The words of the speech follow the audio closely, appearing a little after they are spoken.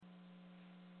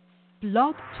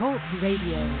Blog Talk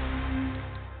Radio.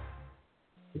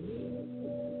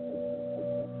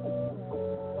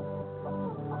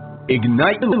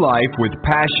 Ignite your life with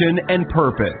passion and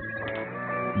purpose.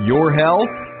 Your health,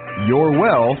 your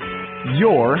wealth,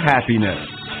 your happiness.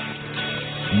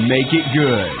 Make it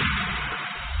good.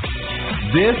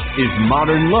 This is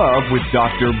Modern Love with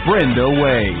Dr. Brenda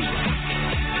Wade.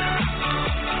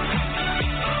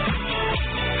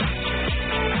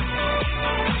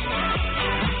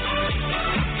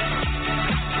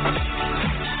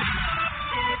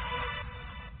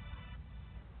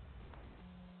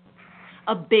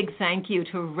 A big thank you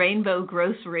to Rainbow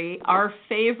Grocery, our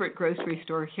favorite grocery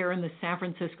store here in the San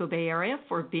Francisco Bay Area,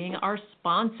 for being our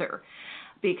sponsor,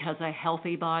 because a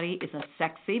healthy body is a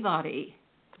sexy body.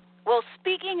 Well,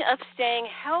 speaking of staying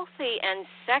healthy and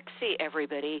sexy,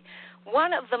 everybody,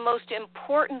 one of the most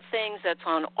important things that's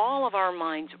on all of our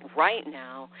minds right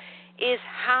now is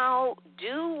how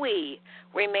do we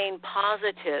remain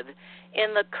positive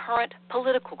in the current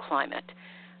political climate?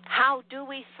 How do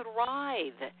we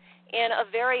thrive in a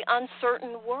very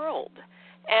uncertain world?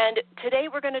 And today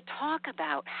we're going to talk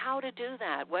about how to do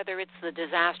that, whether it's the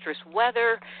disastrous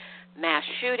weather, mass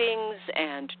shootings,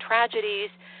 and tragedies.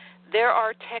 There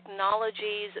are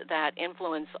technologies that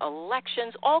influence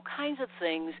elections, all kinds of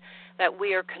things that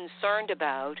we are concerned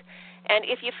about. And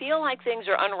if you feel like things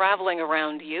are unraveling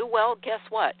around you, well, guess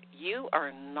what? You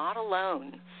are not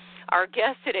alone. Our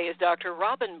guest today is Dr.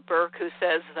 Robin Burk, who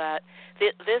says that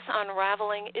this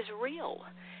unraveling is real.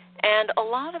 And a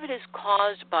lot of it is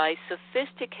caused by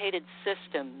sophisticated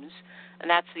systems, and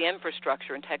that's the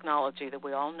infrastructure and technology that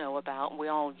we all know about and we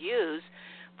all use,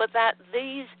 but that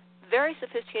these very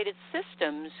sophisticated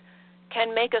systems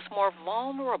can make us more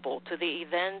vulnerable to the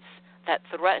events that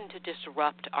threaten to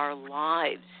disrupt our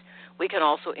lives. We can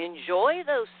also enjoy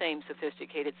those same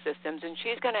sophisticated systems, and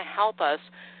she's going to help us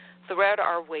thread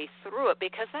our way through it,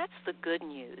 because that's the good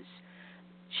news.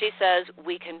 She says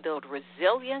we can build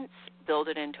resilience, build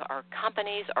it into our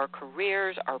companies, our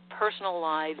careers, our personal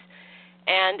lives,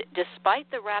 and despite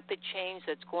the rapid change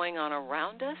that's going on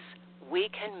around us, we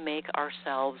can make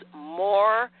ourselves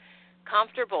more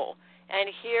comfortable. And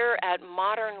here at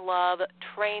Modern Love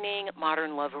Training,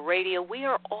 Modern Love Radio, we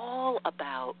are all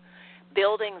about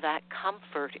building that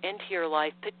comfort into your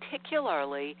life,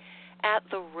 particularly at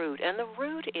the root. And the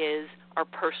root is our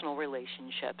personal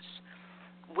relationships.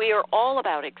 We are all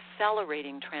about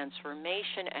accelerating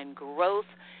transformation and growth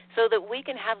so that we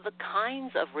can have the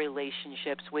kinds of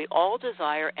relationships we all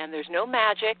desire, and there's no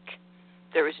magic.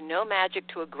 There is no magic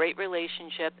to a great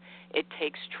relationship. It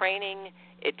takes training,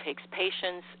 it takes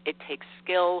patience, it takes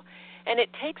skill, and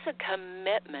it takes a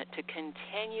commitment to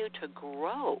continue to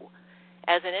grow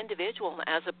as an individual and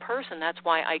as a person. That's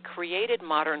why I created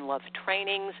Modern Love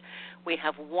Trainings. We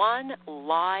have one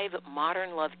live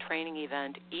Modern Love training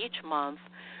event each month.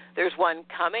 There's one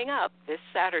coming up this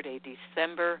Saturday,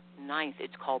 December 9th.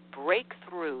 It's called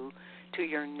Breakthrough to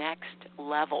Your Next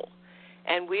Level.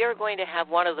 And we are going to have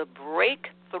one of the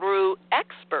breakthrough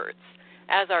experts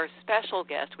as our special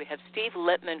guest. We have Steve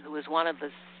Littman, who is one of the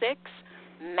 6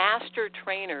 master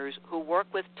trainers who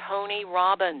work with Tony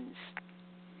Robbins.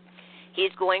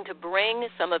 He's going to bring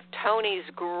some of Tony's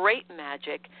great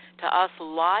magic to us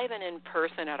live and in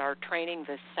person at our training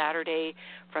this Saturday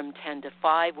from 10 to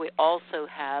 5. We also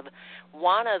have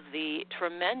one of the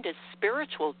tremendous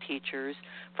spiritual teachers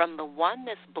from the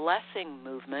Oneness Blessing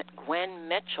movement, Gwen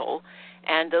Mitchell.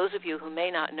 And those of you who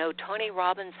may not know, Tony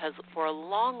Robbins has for a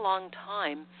long, long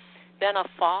time been a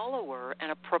follower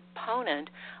and a proponent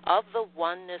of the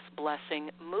Oneness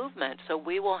Blessing movement. So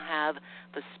we will have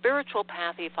the spiritual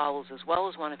path he follows as well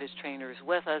as one of his trainers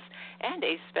with us, and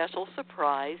a special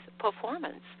surprise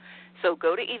performance. So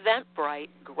go to Eventbrite,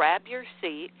 grab your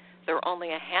seat. There are only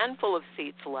a handful of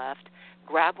seats left.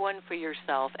 Grab one for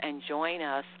yourself and join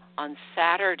us on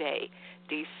Saturday,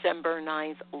 December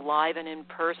 9th, live and in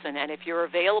person. And if you're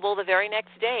available the very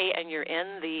next day and you're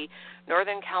in the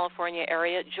Northern California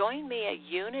area, join me at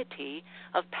Unity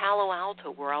of Palo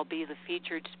Alto, where I'll be the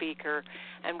featured speaker,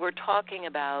 and we're talking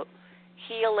about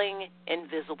healing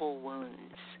invisible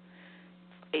wounds,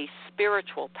 a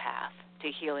spiritual path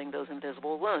to healing those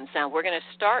invisible wounds. Now, we're going to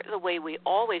start the way we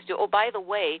always do. Oh, by the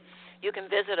way, you can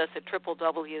visit us at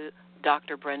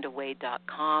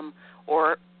www.drbrendawade.com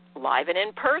or live and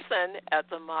in person at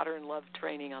the Modern Love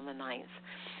Training on the 9th.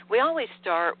 We always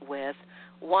start with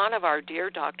one of our Dear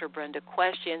Dr. Brenda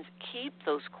questions. Keep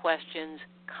those questions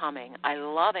coming. I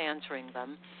love answering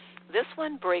them. This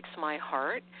one breaks my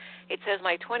heart. It says,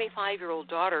 my 25-year-old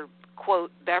daughter,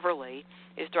 quote, Beverly,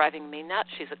 is driving me nuts.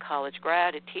 She's a college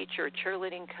grad, a teacher, a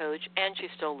cheerleading coach, and she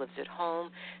still lives at home.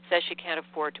 Says she can't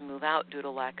afford to move out due to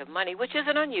lack of money, which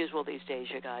isn't unusual these days,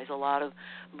 you guys. A lot of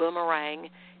boomerang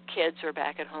kids are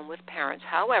back at home with parents.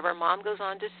 However, Mom goes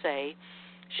on to say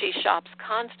she shops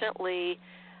constantly,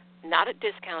 not at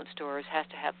discount stores, has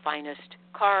to have finest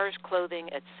cars, clothing,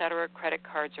 etc. Credit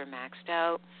cards are maxed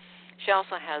out. She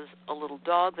also has a little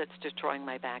dog that's destroying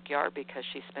my backyard because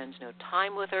she spends no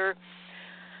time with her.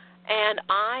 And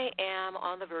I am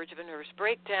on the verge of a nervous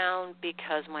breakdown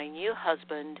because my new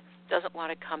husband doesn't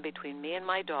want to come between me and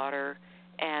my daughter,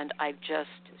 and I'm just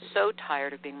so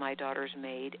tired of being my daughter's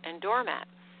maid and doormat.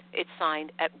 It's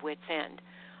signed at Wits End.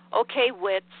 Okay,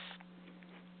 Wits,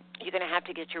 you're going to have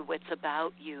to get your wits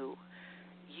about you.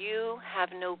 You have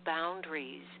no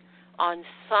boundaries. On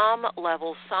some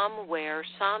level, somewhere,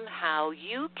 somehow,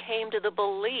 you came to the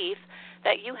belief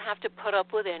that you have to put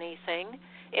up with anything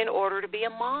in order to be a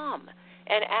mom.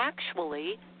 And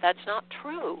actually, that's not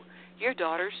true. Your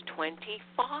daughter's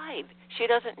 25. She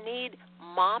doesn't need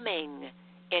momming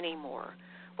anymore.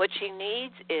 What she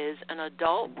needs is an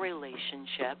adult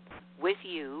relationship with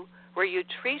you where you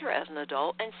treat her as an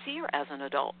adult and see her as an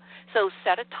adult. So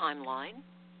set a timeline.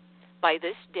 By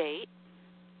this date,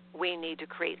 we need to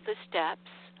create the steps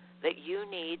that you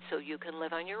need so you can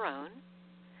live on your own,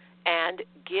 and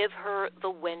give her the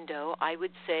window. I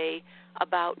would say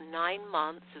about 9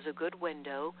 months is a good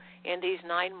window. In these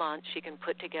 9 months, she can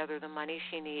put together the money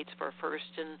she needs for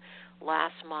first and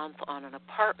last month on an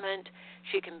apartment.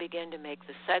 She can begin to make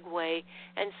the segue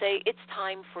and say, it's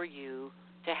time for you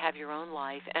to have your own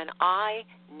life, and I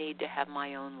need to have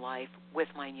my own life with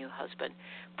my new husband.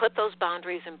 Put those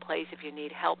boundaries in place. If you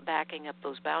need help backing up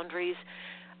those boundaries,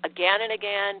 again and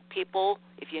again, people,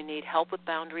 if you need help with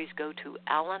boundaries, go to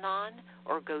Al-Anon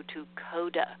or go to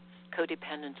CODA,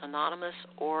 Codependence Anonymous,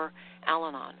 or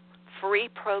Al-Anon. Free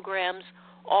programs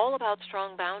all about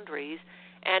strong boundaries.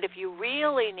 And if you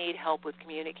really need help with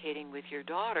communicating with your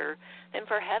daughter, then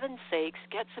for heaven's sakes,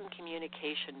 get some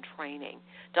communication training.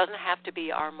 Doesn't have to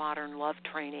be our modern love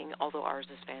training, although ours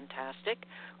is fantastic.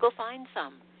 Go find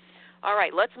some. All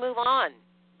right, let's move on.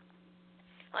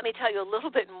 Let me tell you a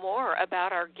little bit more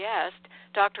about our guest,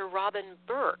 Dr. Robin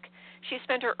Burk. She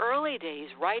spent her early days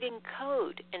writing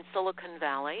code in Silicon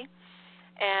Valley,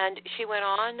 and she went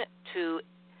on to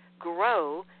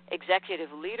grow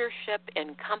executive leadership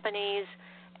in companies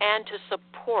and to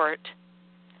support,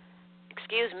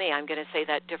 I'm going to say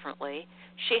that differently.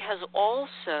 She has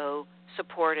also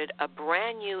supported a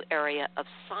brand new area of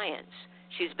science.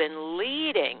 She's been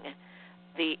leading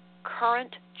the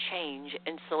current change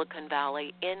in Silicon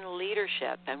Valley in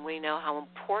leadership, and we know how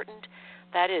important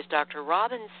that is. Dr.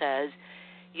 Robin says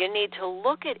you need to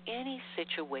look at any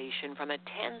situation from a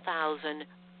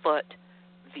 10,000-foot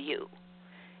view.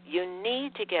 You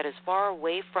need to get as far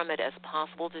away from it as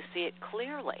possible to see it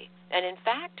clearly. And in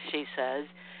fact, she says,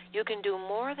 you can do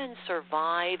more than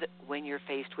survive when you're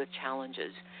faced with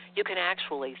challenges. You can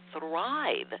actually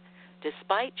thrive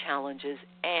despite challenges,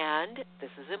 and,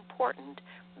 this is important,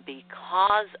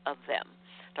 because of them.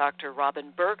 Dr.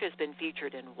 Robin Burk has been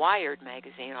featured in Wired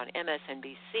magazine, on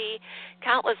MSNBC,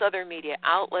 countless other media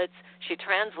outlets. She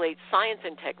translates science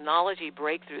and technology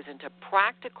breakthroughs into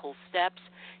practical steps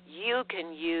you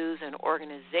can use and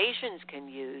organizations can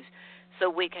use so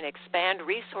we can expand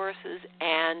resources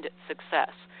and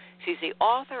success. She's the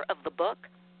author of the book,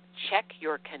 Check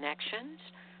Your Connections,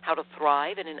 How to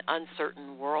Thrive in an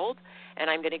Uncertain World, and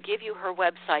I'm going to give you her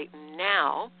website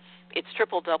now. It's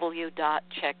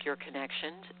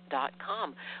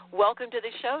www.checkyourconnections.com. Welcome to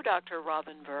the show, Dr.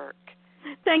 Robin Burk.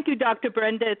 Thank you, Dr.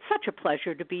 Brenda. It's such a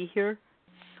pleasure to be here.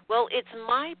 Well, it's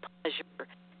my pleasure.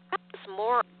 Tell us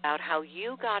more about how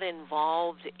you got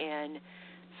involved in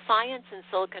science in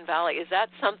Silicon Valley. Is that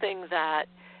something that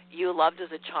you loved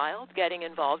as a child, getting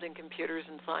involved in computers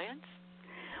and science?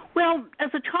 Well,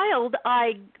 as a child,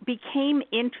 I became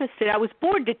interested. I was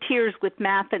bored to tears with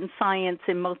math and science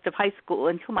in most of high school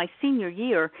until my senior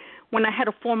year when I had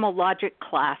a formal logic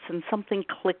class and something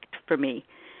clicked for me.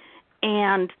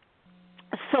 And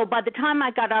so by the time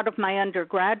I got out of my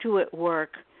undergraduate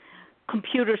work,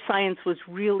 computer science was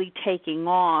really taking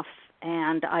off,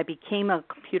 and I became a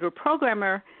computer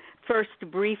programmer, first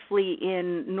briefly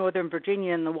in Northern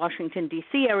Virginia in the Washington,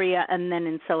 D.C. area, and then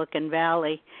in Silicon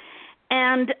Valley.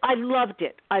 And I loved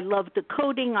it. I loved the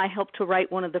coding. I helped to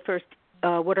write one of the first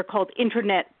what are called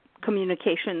Internet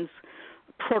Communications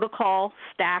Protocol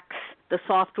stacks, the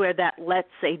software that lets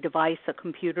a device, a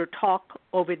computer, talk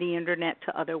over the Internet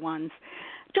to other ones.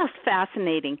 Just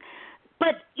fascinating.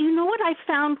 But you know what I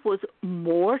found was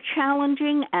more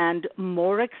challenging and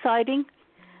more exciting?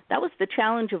 That was the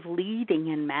challenge of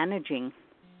leading and managing.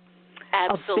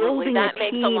 Absolutely. Of building that a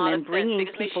makes team a lot and of bringing sense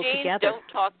because people machines together. don't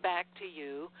talk back to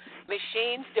you.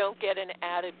 Machines don't get an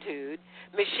attitude.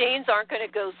 Machines aren't going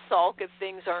to go sulk if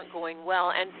things aren't going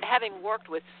well. And having worked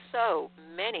with so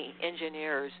many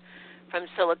engineers from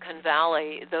Silicon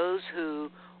Valley, those who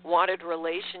wanted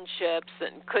relationships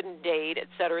and couldn't date, et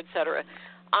cetera,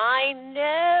 I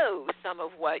know some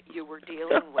of what you were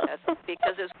dealing with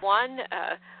because as one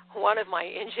of my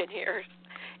engineers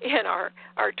in our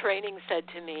training said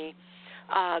to me,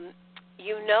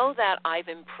 you know that I've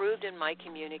improved in my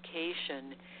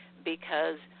communication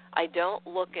because I don't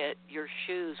look at your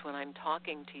shoes when I'm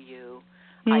talking to you.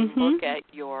 I look at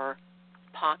your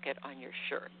pocket on your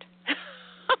shirt.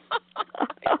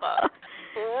 I thought,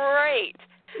 great.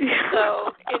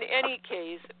 So in any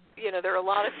case, there are a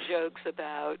lot of jokes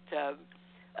about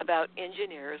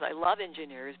engineers. I love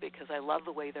engineers because I love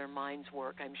the way their minds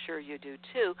work. I'm sure you do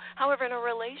too. However, in a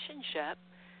relationship,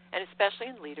 and especially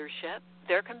in leadership,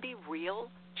 there can be real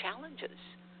challenges.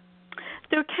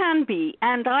 There can be,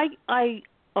 and I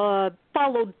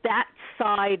followed that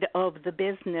side of the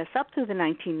business up through the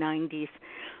 1990s,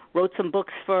 wrote some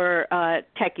books for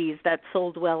techies that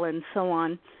sold well and so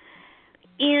on.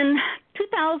 In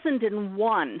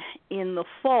 2001, in the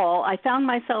fall, I found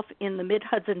myself in the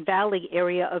Mid-Hudson Valley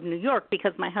area of New York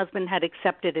because my husband had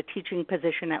accepted a teaching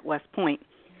position at West Point.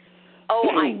 Oh,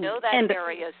 I know that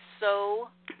area so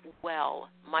well.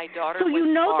 My daughter so you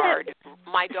was know barred.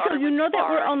 My daughter so you know that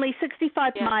we're only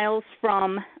 65 miles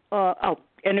from,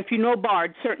 and if you know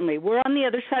Bard, certainly. We're on the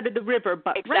other side of the river,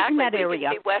 but right in that area. Exactly. We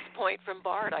can see West Point from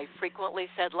Bard. I frequently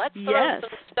said, let's throw some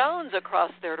stones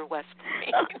across there to West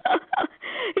Point.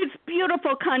 It's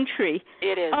beautiful country.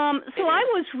 It is. So I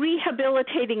was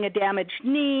rehabilitating a damaged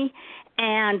knee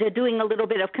and doing a little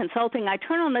bit of consulting. I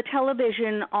turned on the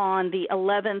television on the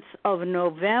 11th of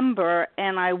November,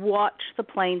 and I watched the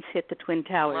planes hit the Twin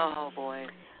Towers. Oh, boy.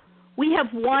 We have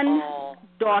one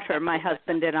daughter, my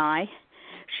husband and I.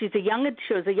 She was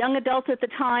a young adult at the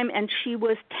time, and she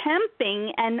was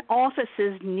temping in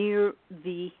offices near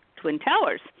the Twin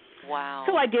Towers. Wow.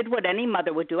 So I did what any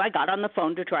mother would do. I got on the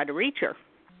phone to try to reach her.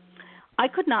 I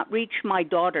could not reach my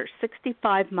daughter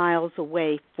 65 miles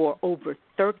away for over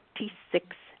 36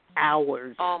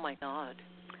 hours. Oh, my God.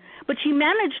 But she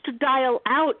managed to dial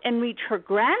out and reach her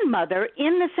grandmother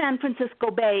in the San Francisco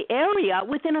Bay Area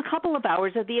within a couple of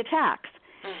hours of the attacks.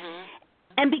 Mm-hmm.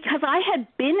 And because I had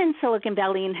been in Silicon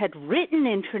Valley and had written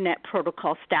Internet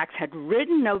Protocol Stacks, had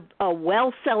written a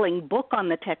well-selling book on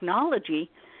the technology,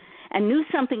 and knew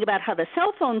something about how the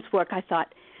cell phones work, I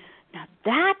thought, now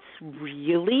that's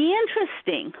really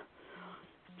interesting.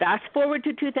 Fast forward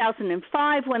to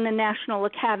 2005 when the National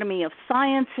Academy of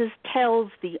Sciences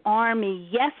tells the Army,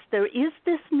 yes, there is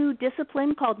this new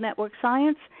discipline called network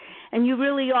science, and you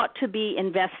really ought to be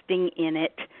investing in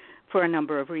it for a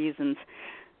number of reasons.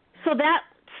 So that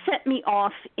set me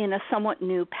off in a somewhat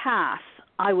new path.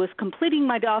 I was completing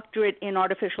my doctorate in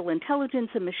artificial intelligence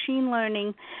and machine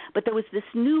learning, but there was this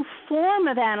new form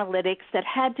of analytics that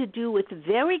had to do with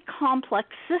very complex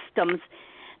systems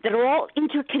that are all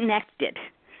interconnected.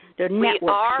 They're networks. We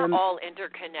are all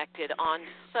interconnected on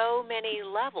so many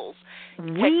levels.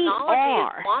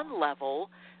 Technology is one level,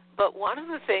 but one of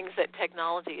the things that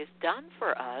technology has done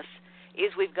for us is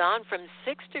we've gone from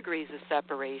 6 degrees of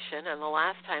separation, and the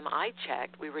last time I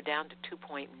checked, we were down to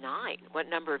 2.9. What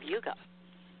number have you got?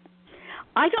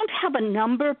 I don't have a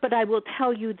number, but I will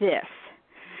tell you this.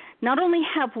 Not only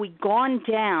have we gone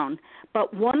down,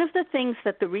 but one of the things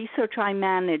that the research I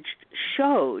managed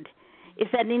showed is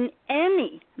that in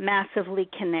any massively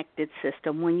connected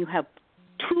system, when you have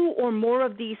 2 or more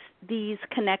of these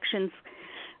connections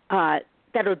that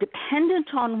are dependent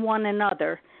on one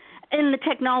another, in the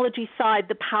technology side,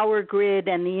 the power grid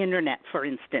and the Internet, for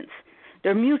instance,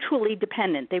 they're mutually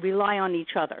dependent. They rely on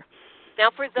each other. Now,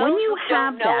 for those who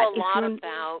don't know a lot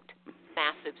about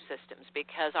massive systems,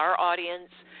 because our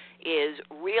audience is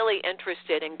really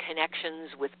interested in connections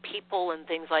with people and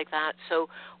things like that, so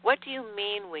what do you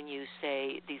mean when you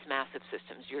say these massive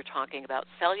systems? You're talking about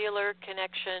cellular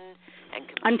connection and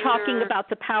computer? I'm talking about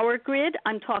the power grid.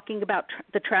 I'm talking about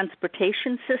the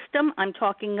transportation system. I'm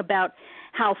talking about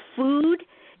how food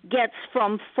gets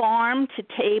from farm to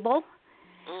table.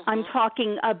 Mm-hmm. I'm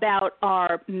talking about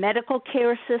our medical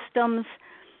care systems.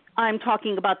 I'm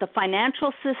talking about the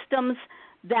financial systems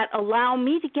that allow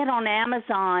me to get on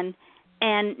Amazon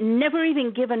and never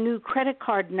even give a new credit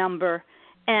card number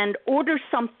and order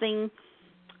something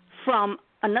from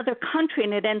another country,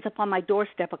 and it ends up on my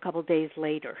doorstep a couple days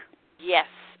later. Yes.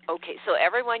 Okay, so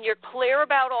everyone, you're clear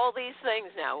about all these things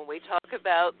now. When we talk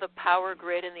about the power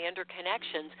grid and the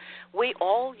interconnections, we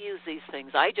all use these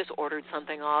things. I just ordered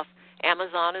something off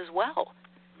Amazon as well.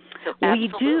 So we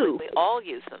absolutely, do. we all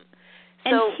use them.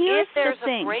 And So here's if there's the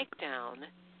thing. a breakdown,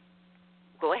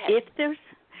 go ahead. If there's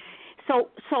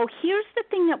so here's the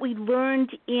thing that we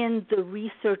learned in the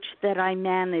research that I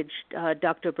managed,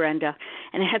 Dr. Brenda,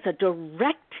 and it has a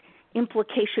direct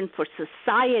implication for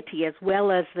society as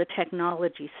well as the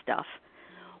technology stuff.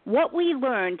 What we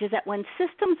learned is that when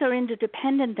systems are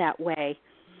interdependent that way,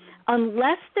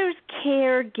 unless there's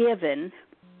care given,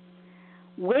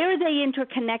 where they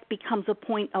interconnect becomes a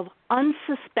point of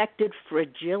unsuspected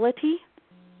fragility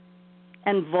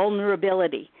and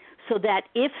vulnerability. So that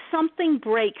if something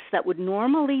breaks that would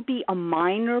normally be a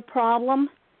minor problem,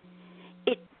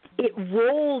 it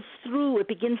rolls through, it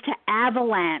begins to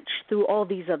avalanche through all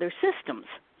these other systems.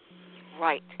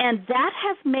 Right. And that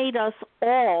has made us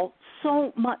all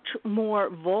so much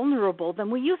more vulnerable than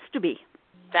we used to be.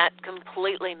 That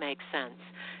completely makes sense.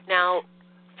 Now,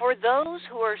 for those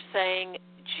who are saying,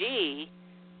 gee,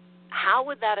 how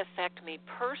would that affect me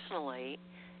personally?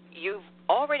 You've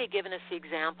already given us the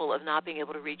example of not being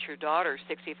able to reach your daughter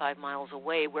 65 miles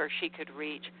away where she could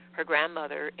reach her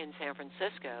grandmother in San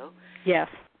Francisco. Yes.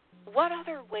 What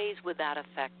other ways would that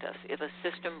affect us if a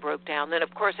system broke down? Then,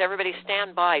 of course, everybody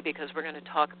stand by because we're going to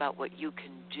talk about what you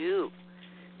can do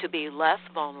to be less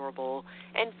vulnerable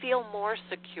and feel more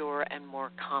secure and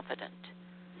more confident.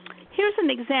 Here's an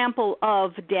example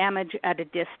of damage at a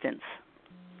distance.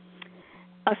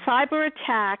 A cyber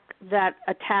attack that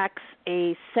attacks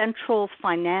a central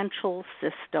financial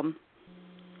system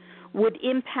would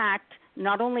impact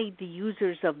not only the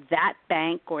users of that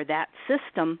bank or that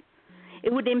system,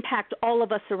 it would impact all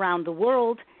of us around the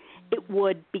world. It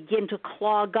would begin to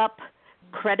clog up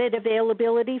credit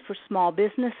availability for small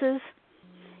businesses.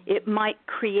 It might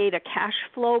create a cash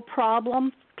flow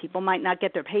problem. People might not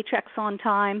get their paychecks on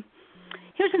time.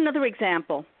 Here's another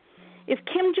example. If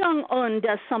Kim Jong-un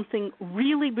does something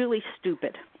really, really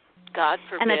stupid, God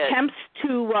forbid, and attempts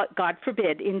to, God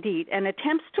forbid, indeed, and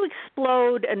attempts to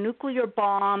explode a nuclear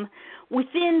bomb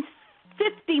within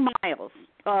 50 miles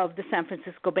of the San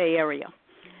Francisco Bay Area,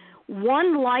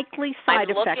 one likely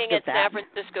side effect of that. I'm looking at San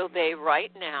Francisco Bay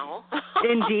right now.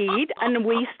 Indeed, and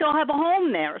we still have a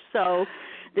home there, so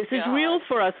this is real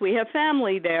for us. We have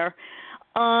family there.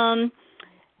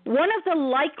 One of the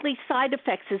likely side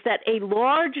effects is that a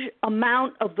large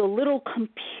amount of the little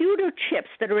computer chips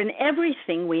that are in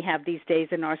everything we have these days,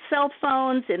 in our cell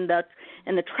phones, in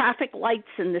the traffic lights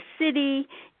in the city,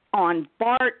 on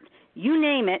BART, you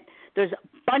name it, there's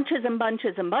bunches and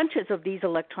bunches and bunches of these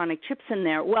electronic chips in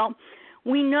there. Well,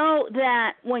 we know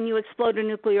that when you explode a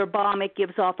nuclear bomb, it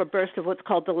gives off a burst of what's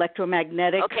called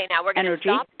electromagnetic energy. Okay, now we're going to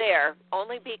stop there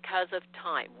only because of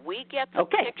time. We get the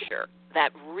picture that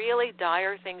really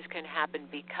dire things can happen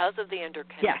because of the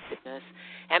interconnectedness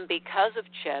and because of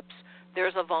chips.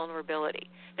 There's a vulnerability.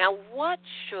 Now, what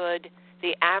should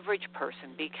the average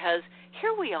person, because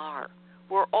here we are,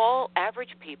 we're all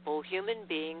average people, human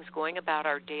beings going about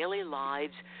our daily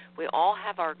lives. We all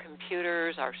have our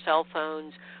computers, our cell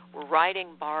phones. We're riding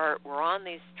BART. We're on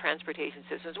these transportation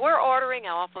systems. We're ordering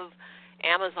off of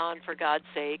Amazon, for God's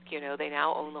sake. You know, they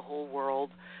now own the whole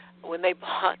world. When they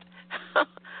bought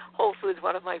Whole Foods,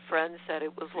 one of my friends said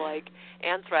it was like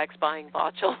anthrax buying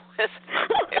botulism.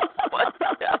 It was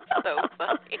just so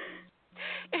funny.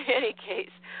 In any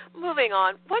case, moving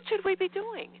on, what should we be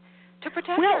doing to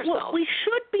protect ourselves? What we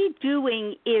should be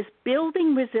doing is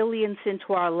building resilience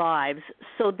into our lives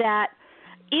so that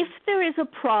if there is a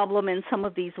problem in some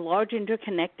of these large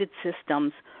interconnected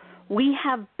systems, we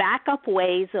have backup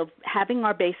ways of having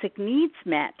our basic needs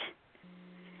met.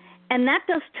 And that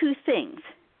does two things.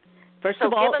 First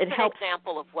of all, it helps. Give us an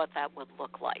example of what that would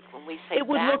look like when we say it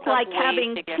would look like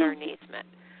having to get our needs met.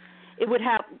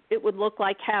 It would look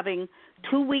like having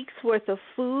 2 weeks worth of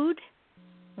food,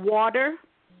 water,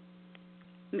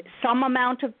 some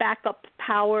amount of backup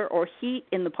power or heat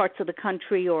in the parts of the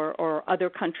country or other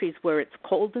countries where it's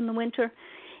cold in the winter.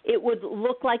 It would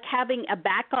look like having a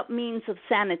backup means of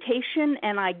sanitation,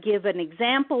 and I give an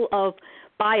example of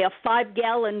buy a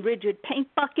 5-gallon rigid paint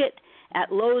bucket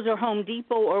at Lowe's or Home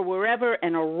Depot or wherever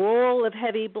and a roll of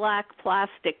heavy black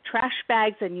plastic trash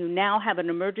bags, and you now have an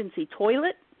emergency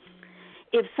toilet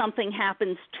if something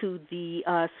happens to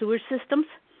the sewer systems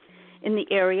in the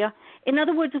area. In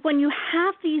other words, when you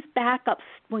have these backups,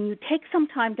 when you take some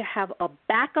time to have a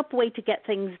backup way to get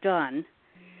things done,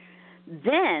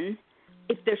 then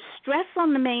if there's stress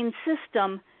on the main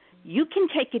system, you can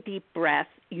take a deep breath.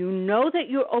 You know that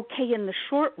you're okay in the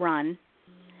short run,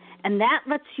 And that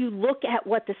lets you look at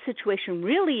what the situation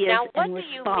really is now, what and do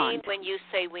respond. you mean when you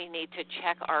say we need to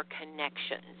check our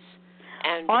connections?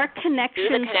 And Our do the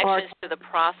connections connections to the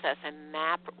process and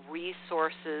map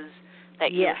resources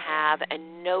that you Yes. have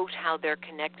and note how they're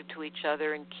connected to each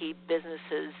other and keep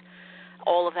businesses,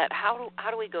 all of that. How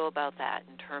do we go about that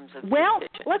in terms of Well,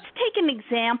 decisions? let's take an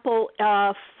example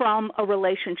from a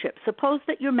relationship. Suppose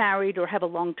that you're married or have a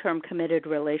long-term committed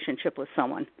relationship with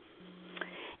someone.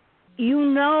 You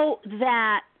know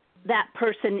that that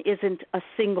person isn't a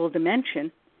single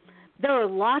dimension. There are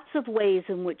lots of ways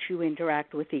in which you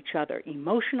interact with each other,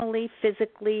 emotionally,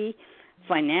 physically,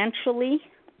 financially,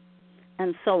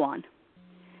 and so on.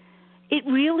 It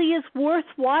really is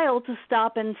worthwhile to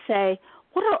stop and say,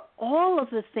 what are all of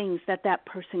the things that that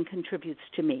person contributes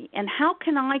to me, and how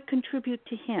can I contribute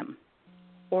to him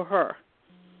or her?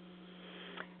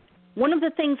 One of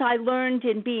the things I learned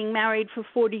in being married for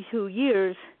 42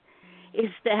 years is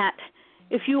that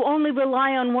if you only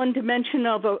rely on one dimension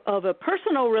of a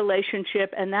personal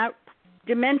relationship and that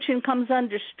dimension comes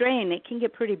under strain, it can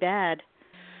get pretty bad.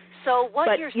 So what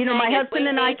But, you're you know, saying my is husband we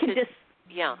and I need can to,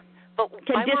 but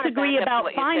I wanna disagree back up to about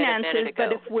what you said a minute finances, ago.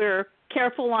 but if we're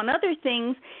careful on other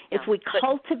things, if we but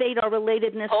cultivate our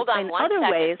relatedness hold on in one other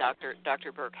second, ways.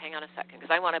 Dr. Burk, hang on a second, because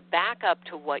I want to back up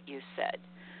to what you said.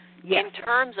 Yes. In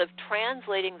terms of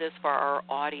translating this for our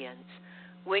audience,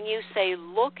 when you say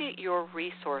look at your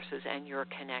resources and your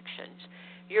connections,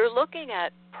 you're looking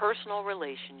at personal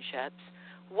relationships.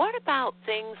 What about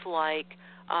things like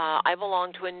I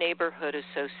belong to a neighborhood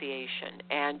association,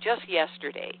 and just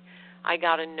yesterday I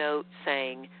got a note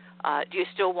saying, do you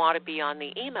still want to be on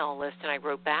the email list? And I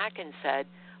wrote back and said,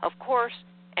 of course,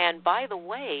 and by the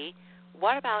way,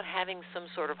 what about having some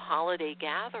sort of holiday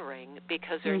gathering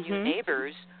because there are new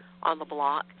neighbors on the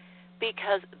block?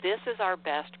 Because this is our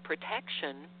best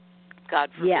protection, God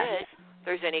forbid, Yes.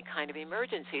 there's any kind of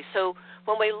emergency. So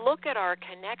when we look at our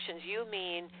connections, you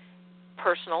mean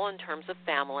personal in terms of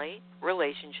family,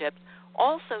 relationships,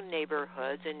 also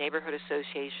neighborhoods, and neighborhood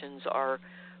associations are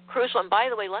crucial. And by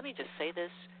the way, let me just say this,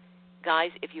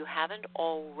 guys, if you haven't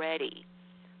already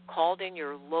called in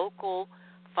your local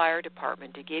fire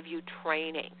department to give you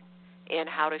training in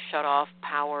how to shut off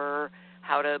power,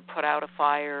 how to put out a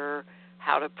fire,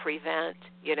 how to prevent,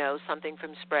 something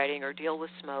from spreading or deal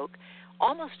with smoke,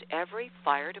 almost every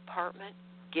fire department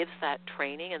gives that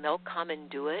training, and they'll come and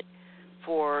do it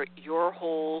for your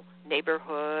whole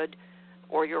neighborhood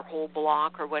or your whole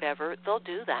block or whatever. They'll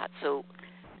do that. So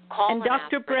call And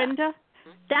Dr. Brenda,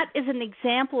 that is an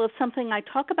example of something I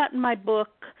talk about in my book,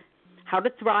 How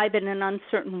to Thrive in an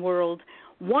Uncertain World.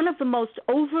 One of the most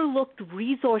overlooked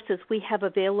resources we have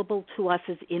available to us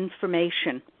is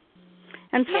information.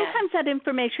 And sometimes that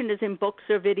information is in books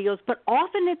or videos, but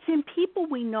often it's in people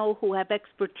we know who have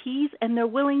expertise and they're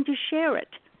willing to share it.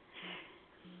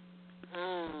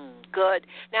 Good.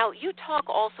 Now, you talk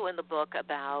also in the book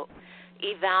about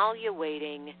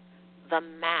evaluating the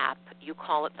map. You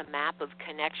call it the map of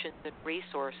connections and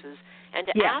resources, and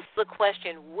to ask the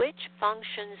question, which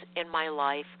functions in my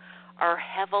life are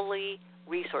heavily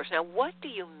resourced? Now, what do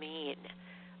you mean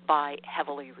by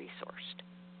heavily resourced?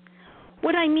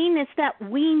 What I mean is that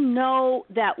we know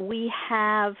that we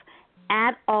have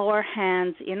at our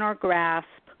hands, in our grasp,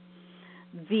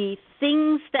 the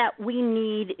things that we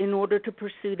need in order to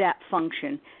pursue that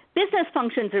function. Business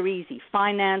functions are easy,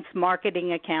 finance,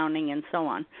 marketing, accounting, and so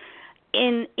on.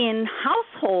 In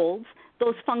households,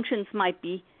 those functions might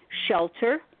be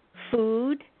shelter,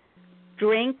 food,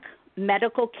 drink,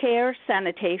 medical care,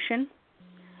 sanitation.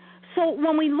 So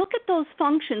when we look at those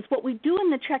functions, what we do in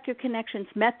the Check Your Connections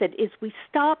method is we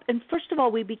stop and, first of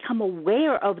all, we become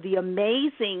aware of the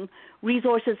amazing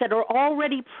resources that are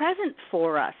already present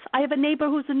for us. I have a neighbor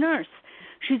who's a nurse.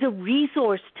 She's a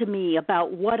resource to me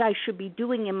about what I should be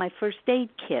doing in my first aid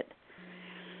kit.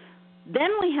 Then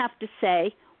we have to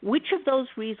say which of those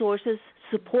resources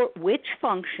support which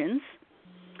functions.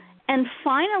 And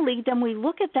finally, then we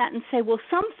look at that and say, well,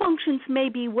 some functions may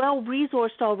be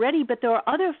well-resourced already, but there are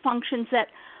other functions that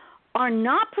are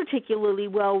not particularly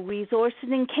well-resourced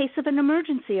in case of an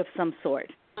emergency of some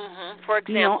sort. For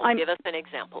example, give us an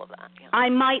example of that. Yeah. I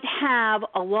might have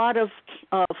a lot of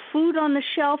food on the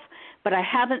shelf, but I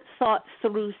haven't thought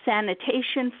through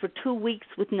sanitation for 2 weeks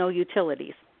with no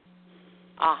utilities.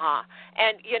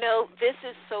 And, this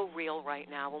is so real right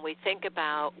now when we think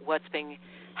about what's been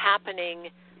happening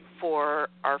for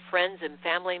our friends and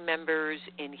family members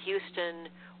in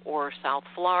Houston or South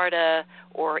Florida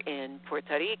or in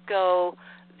Puerto Rico.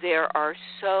 There are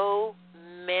so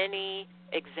many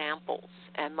examples,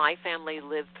 and my family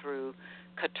lived through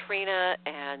Katrina,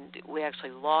 and we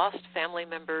actually lost family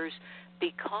members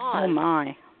because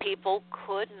people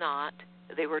could not,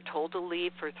 they were told to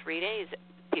leave for 3 days.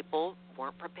 People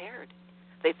weren't prepared.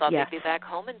 They thought they'd be back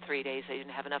home in 3 days. They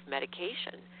didn't have enough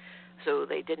medication. So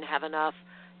they didn't have enough,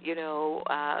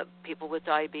 people with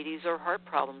diabetes or heart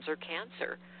problems or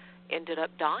cancer ended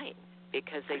up dying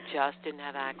because they just didn't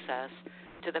have access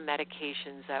to the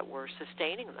medications that were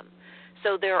sustaining them.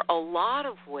 So there are a lot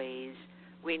of ways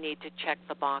we need to check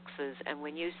the boxes. And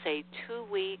when you say 2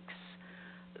 weeks,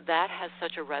 that has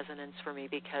such a resonance for me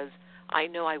because I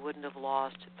know I wouldn't have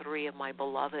lost 3 of my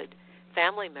beloved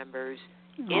family members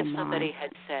if somebody had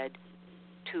said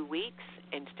 2 weeks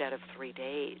instead of 3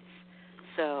 days.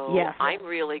 So I'm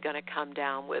really going to come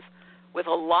down with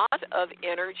a lot of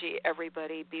energy,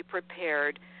 everybody. Be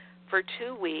prepared for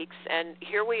 2 weeks. And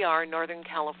here we are in Northern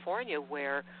California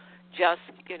where just,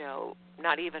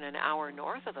 not even an hour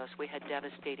north of us, we had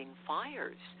devastating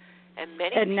fires.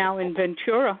 And now in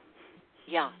Ventura.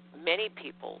 Yeah, many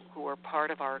people who are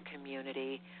part of our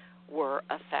community were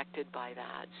affected by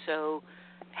that. So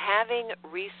having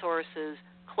resources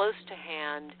close to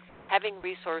hand, having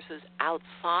resources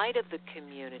outside of the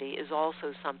community is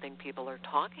also something people are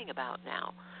talking about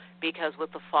now, because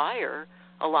with the fire,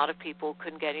 a lot of people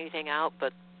couldn't get anything out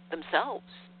but themselves.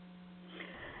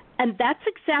 And that's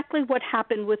exactly what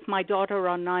happened with my daughter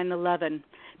on 9/11,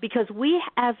 because we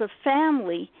as a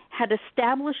family had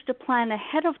established a plan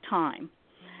ahead of time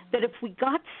that if we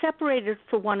got separated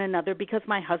from one another, because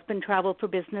my husband traveled for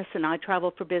business and I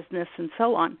traveled for business and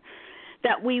so on,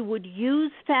 that we would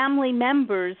use family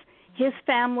members, his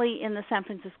family in the San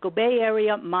Francisco Bay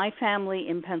Area, my family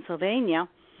in Pennsylvania,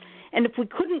 and if we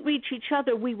couldn't reach each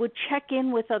other, we would check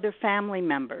in with other family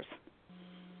members.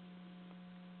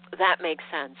 That makes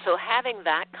sense. So having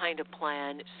that kind of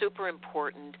plan, super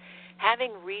important.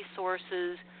 Having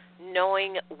resources,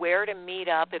 knowing where to meet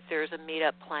up if there's a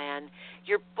meetup plan.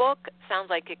 Your book sounds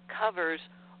like it covers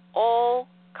all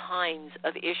kinds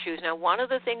of issues. Now, one of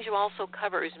the things you also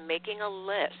cover is making a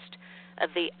list of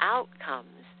the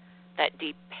outcomes that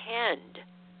depend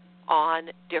on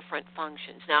different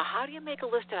functions. Now, how do you make a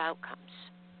list of outcomes?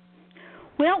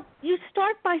 Well, you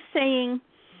start by saying,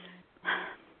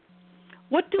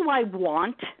 what do I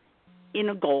want in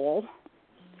a goal?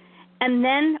 And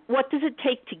then what does it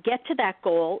take to get to that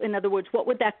goal? In other words, what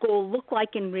would that goal look like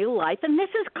in real life? And this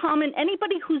is common.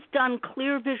 Anybody who's done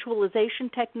clear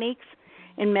visualization techniques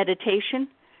in meditation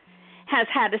has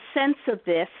had a sense of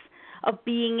this, of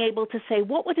being able to say,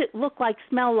 what would it look like,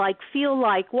 smell like, feel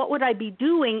like? What would I be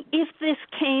doing if this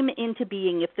came into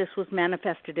being, if this was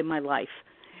manifested in my life?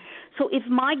 So if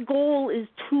my goal is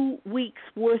 2 weeks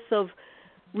worth of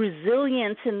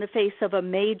resilience in the face of a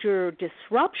major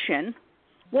disruption,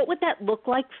 what would that look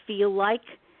like, feel like?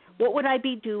 What would I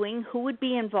be doing? Who would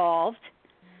be involved?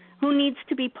 Who needs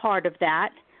to be part of that?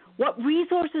 What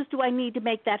resources do I need to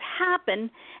make that happen?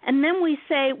 And then we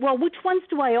say, well, which ones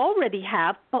do I already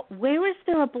have? But where is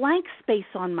there a blank space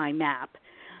on my map?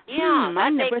 I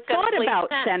never thought about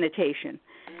sanitation.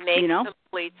 Makes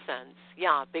complete sense.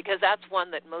 Yeah, because that's one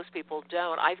that most people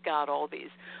don't. I've got all these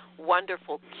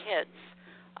wonderful kits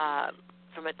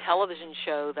from a television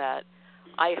show that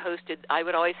I hosted. I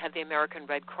would always have the American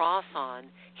Red Cross on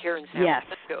here in San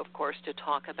Francisco, of course, to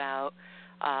talk about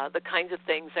the kinds of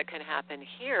things that can happen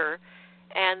here.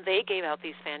 And they gave out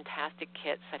these fantastic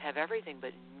kits that have everything,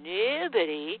 but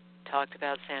nobody talked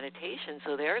about sanitation.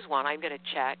 So there's one I'm going to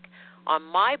check on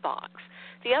my box.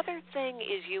 The other thing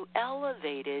is you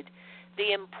elevated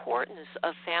the importance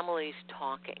of families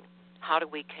talking. How do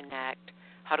we connect?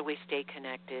 How do we stay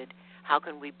connected? How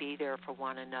can we be there for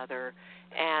one another?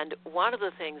 And one of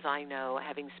the things I know,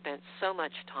 having spent so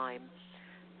much time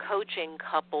coaching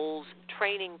couples,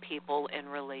 training people in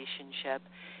relationship,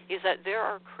 is that there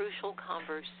are crucial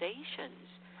conversations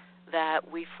that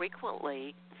we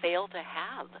frequently fail to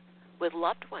have with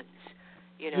loved ones.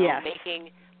 Making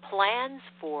plans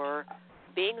for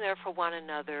being there for one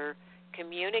another,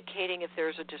 communicating if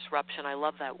there's a disruption. I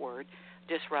love that word,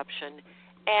 disruption.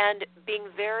 And being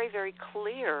very, very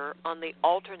clear on the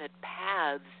alternate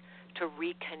paths to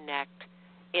reconnect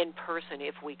in person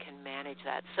if we can manage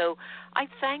that. So I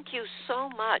thank you so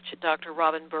much, Dr.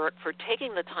 Robin Burk, for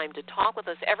taking the time to talk with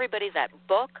us. Everybody, that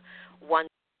book,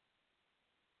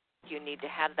 you need to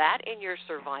have that in your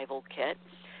survival kit.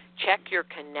 Check Your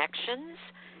Connections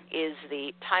is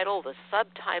the title, the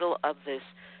subtitle of this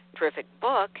terrific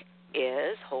book.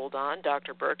 Hold on,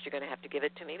 Dr. Burk, you're going to have to give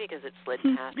it to me because it slid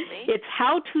past me. It's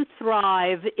How to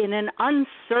Thrive in an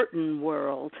Uncertain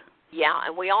World. Yeah,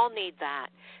 and we all need that.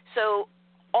 So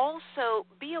also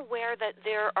be aware that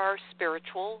there are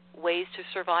spiritual ways to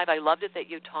survive. I loved it that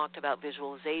you talked about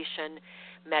visualization,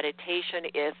 meditation.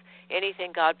 If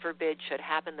anything, God forbid, should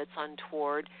happen that's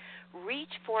untoward,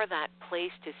 reach for that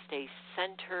place to stay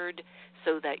centered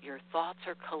so that your thoughts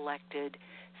are collected,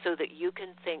 so that you can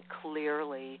think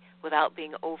clearly without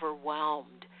being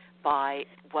overwhelmed by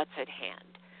what's at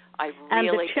hand. I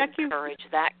really encourage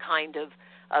that kind of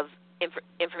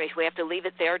information. We have to leave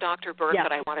it there, Dr. Burk,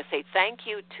 but I want to say thank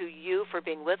you to you for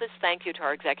being with us. Thank you to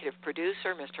our executive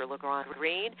producer, Mr. LeGrand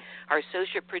Green, our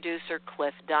associate producer,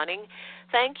 Cliff Dunning.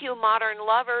 Thank you, modern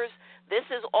lovers. This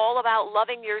is all about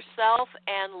loving yourself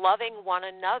and loving one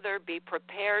another. Be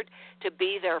prepared to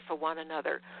be there for one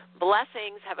another.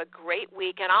 Blessings. Have a great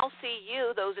week. And I'll see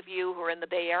you, those of you who are in the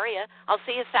Bay Area, I'll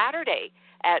see you Saturday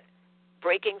at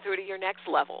Breaking Through to Your Next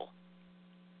Level.